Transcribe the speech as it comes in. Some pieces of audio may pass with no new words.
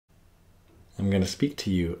I'm going to speak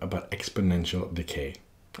to you about exponential decay.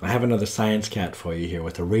 I have another science cat for you here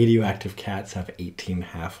with the radioactive cats have 18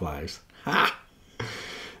 half-lives. Ha!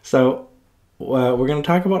 So we're going to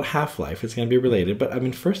talk about half-life. It's going to be related,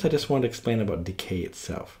 but first I just want to explain about decay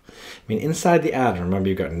itself. Inside the atom, remember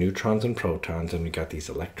you've got neutrons and protons, and we've got these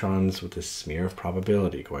electrons with this smear of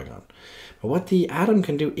probability going on. But what the atom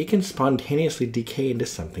can do, it can spontaneously decay into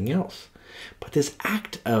something else. But this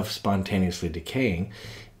act of spontaneously decaying,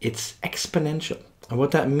 it's exponential. And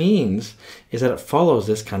what that means is that it follows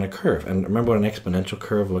this kind of curve. And remember what an exponential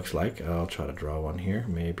curve looks like. I'll try to draw one here.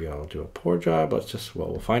 Maybe I'll do a poor job.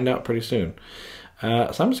 We'll find out pretty soon. So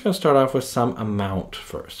I'm just going to start off with some amount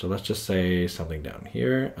first. So let's just say something down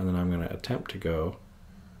here. And then I'm going to attempt to go,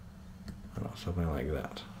 I don't know, something like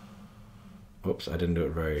that. Oops, I didn't do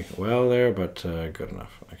it very well there, but good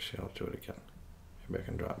enough. Actually, I'll do it again. Maybe I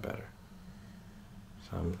can draw it better.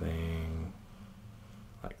 Something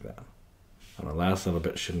like that. And the last little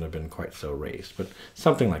bit shouldn't have been quite so raised, but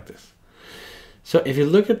something like this. So if you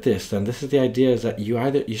look at this, then this is the idea is that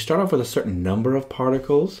you start off with a certain number of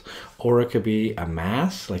particles, or it could be a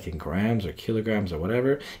mass, like in grams or kilograms or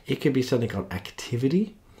whatever. It could be something called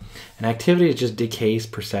activity. And activity is just decays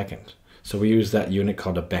per second. So we use that unit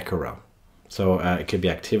called a becquerel. So it could be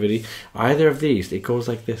activity. Either of these, it goes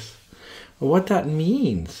like this. What that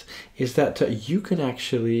means is that you can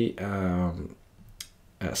actually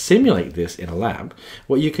simulate this in a lab.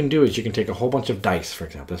 What you can do is you can take a whole bunch of dice, for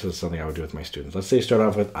example. This is something I would do with my students. Let's say you start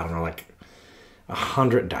off with, I don't know, like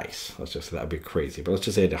 100 dice. Let's just say that would be crazy, but let's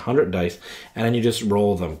just say 100 dice, and then you just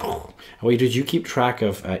roll them. And what you do is you keep track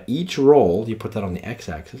of each roll, you put that on the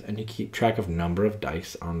x-axis, and you keep track of number of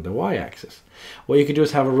dice on the y-axis. What you can do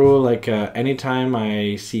is have a rule like anytime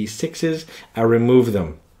I see 6s, I remove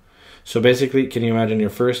them. So basically, can you imagine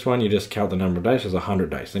your first one? You just count the number of dice as 100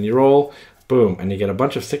 dice. Then you roll, boom, and you get a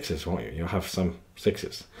bunch of 6s, won't you? You'll have some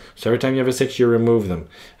 6s. So every time you have a 6, you remove them.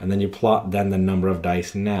 And then you plot then the number of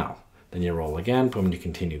dice now. Then you roll again, boom, and you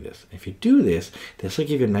continue this. If you do this, this will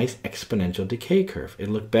give you a nice exponential decay curve.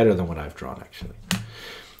 It'll look better than what I've drawn, actually.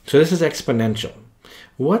 So this is exponential.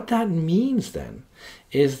 What that means then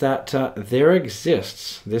is that there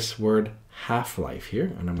exists this word half-life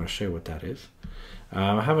here, and I'm going to show you what that is.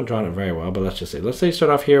 I haven't drawn it very well, but let's say you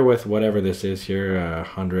start off here with whatever this is here,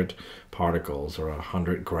 100 particles or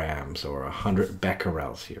 100 grams or 100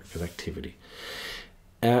 becquerels here, because activity.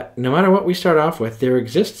 No matter what we start off with, there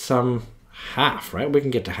exists some half, right? We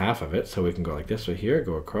can get to half of it, so we can go like this right here,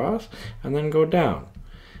 go across, and then go down.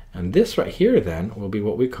 And this right here then will be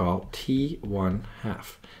what we call T1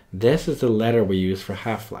 half. This is the letter we use for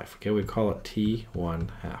half-life, okay? We call it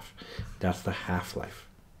T1 half. That's the half-life.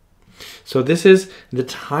 So this is the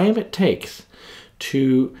time it takes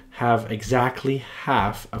to have exactly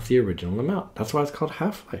half of the original amount. That's why it's called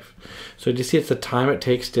half-life. So do you see it's the time it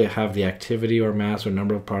takes to have the activity or mass or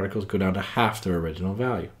number of particles go down to half their original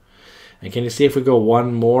value. And can you see if we go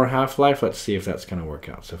one more half-life? Let's see if that's going to work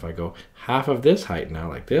out. So if I go half of this height now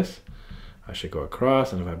like this, I should go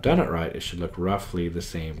across, and if I've done it right, it should look roughly the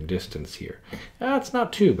same distance here. That's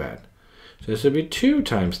not too bad. So this would be 2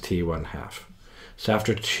 times T1 half. So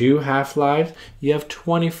after 2 half-lives, you have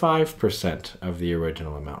 25% of the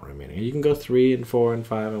original amount remaining. And you can go 3 and 4 and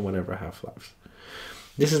 5 and whatever half-lives.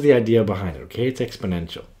 This is the idea behind it, okay? It's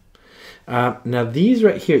exponential. Now these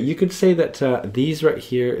right here, you could say that these right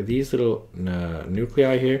here, these little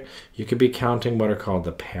nuclei here, you could be counting what are called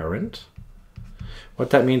the parent.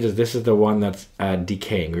 What that means is this is the one that's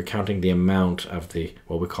decaying. We're counting the amount of the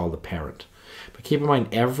what we call the parent. But keep in mind,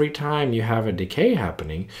 every time you have a decay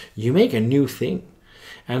happening, you make a new thing.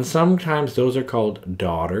 And sometimes those are called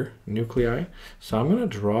daughter nuclei. So I'm going to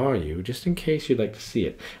draw you, just in case you'd like to see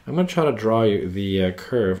it, I'm going to try to draw you the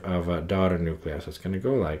curve of a daughter nuclei. So it's going to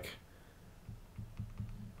go like,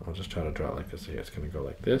 I'll just try to draw it like this here. It's going to go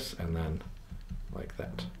like this and then like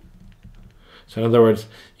that. So in other words,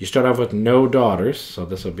 you start off with no daughters. So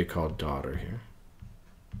this will be called daughter here.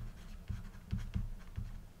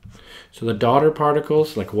 So the daughter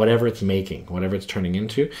particles, like whatever it's making, whatever it's turning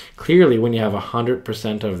into, clearly when you have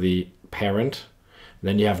 100% of the parent,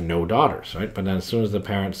 then you have no daughters, right? But then as soon as the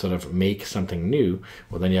parents sort of make something new,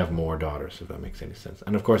 well, then you have more daughters, if that makes any sense.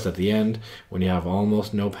 And of course, at the end, when you have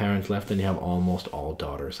almost no parents left, then you have almost all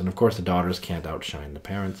daughters. And of course, the daughters can't outshine the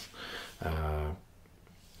parents.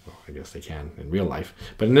 Well, I guess they can in real life.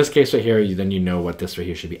 But in this case right here, then you know what this right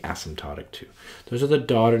here should be asymptotic to. Those are the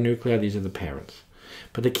daughter nuclei, these are the parents.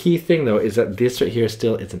 But the key thing, though, is that this right here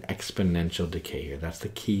still is an exponential decay here. That's the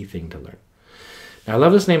key thing to learn. Now, I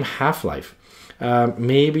love this name half-life.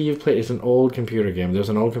 Maybe you've played, it's an old computer game. There's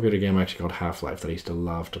an old computer game actually called Half-Life that I used to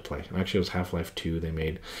love to play. Actually, it was Half-Life 2 they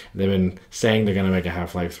made. They've been saying they're going to make a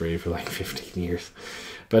Half-Life 3 for like 15 years.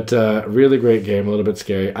 But really great game, a little bit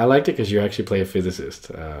scary. I liked it because you actually play a physicist.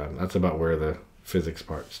 That's about where the physics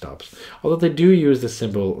part stops. Although they do use the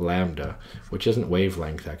symbol lambda, which isn't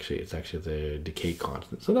wavelength actually. It's actually the decay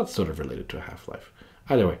constant. So that's sort of related to a half-life.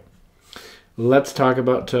 Either way, let's talk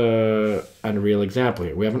about a real example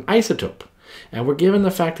here. We have an isotope. And we're given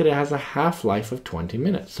the fact that it has a half-life of 20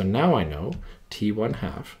 minutes. So now I know T1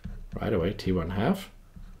 half, right away, T1 half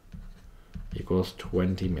equals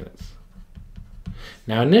 20 minutes.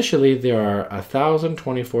 Now initially there are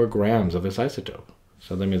 1,024 grams of this isotope.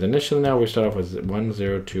 So that means initially now we start off with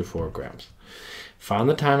 1024 grams. Find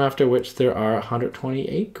the time after which there are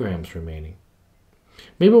 128 grams remaining.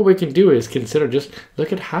 Maybe what we can do is consider, just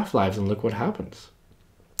look at half-lives and look what happens.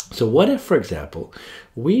 So what if, for example,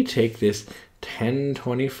 we take this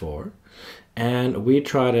 1024 and we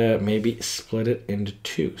try to maybe split it into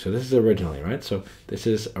two. So this is originally, right? So this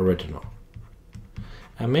is original.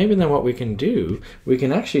 And maybe then what we can do, we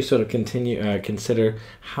can actually sort of consider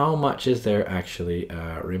how much is there actually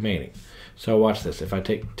remaining. So watch this. If I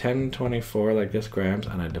take 1024 like this grams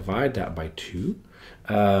and I divide that by 2,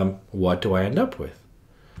 what do I end up with?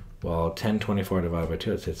 Well, 1024 divided by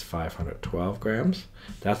 2, it's 512 grams.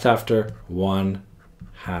 That's after one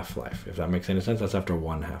half-life. If that makes any sense, that's after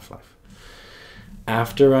one half-life.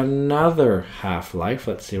 After another half-life,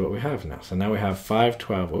 let's see what we have now. So now we have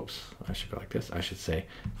 512, whoops, I should go like this. I should say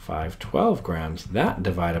 512 grams. That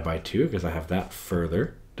divided by 2, because I have that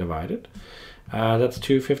further divided. That's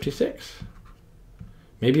 256.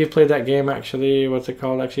 Maybe you've played that game actually, what's it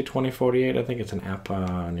called actually, 2048? I think it's an app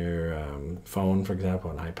on your phone, for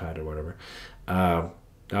example, an iPad or whatever.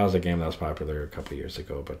 That was a game that was popular a couple of years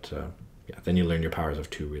ago, but yeah, then you learn your powers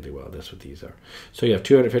of 2 really well. That's what these are. So you have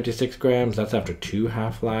 256 grams, that's after 2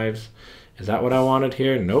 half-lives. Is that what I wanted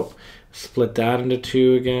here? Nope. Split that into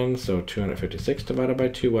 2 again, so 256 divided by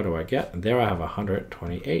 2, what do I get? And there I have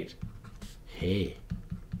 128. Hey,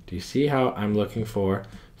 do you see how I'm looking for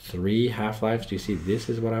 3 half-lives? Do you see this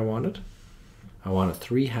is what I wanted? I wanted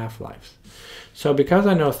 3 half-lives. So because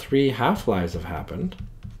I know 3 half-lives have happened,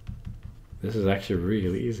 this is actually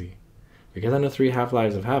really easy. Because I know 3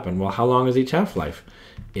 half-lives have happened, well, how long is each half-life?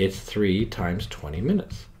 It's 3 times 20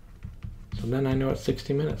 minutes. So then I know it's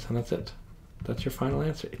 60 minutes, and that's it. That's your final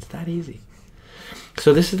answer. It's that easy.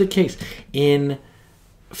 So this is the case. In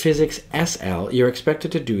physics SL, you're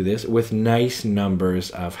expected to do this with nice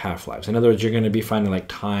numbers of half-lives. In other words, you're going to be finding like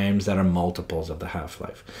times that are multiples of the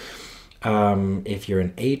half-life. If you're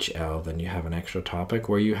in HL, then you have an extra topic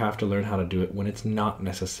where you have to learn how to do it when it's not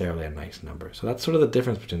necessarily a nice number. So that's sort of the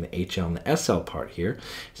difference between the HL and the SL part here.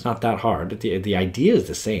 It's not that hard. The idea is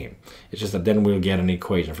the same. It's just that then we'll get an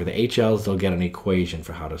equation. For the HLs, they'll get an equation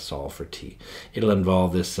for how to solve for T. It'll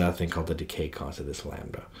involve this thing called the decay constant, this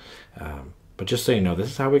lambda. But just so you know,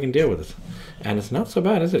 this is how we can deal with this. And it's not so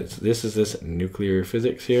bad, is it? This is this nuclear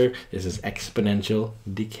physics here. This is exponential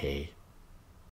decay.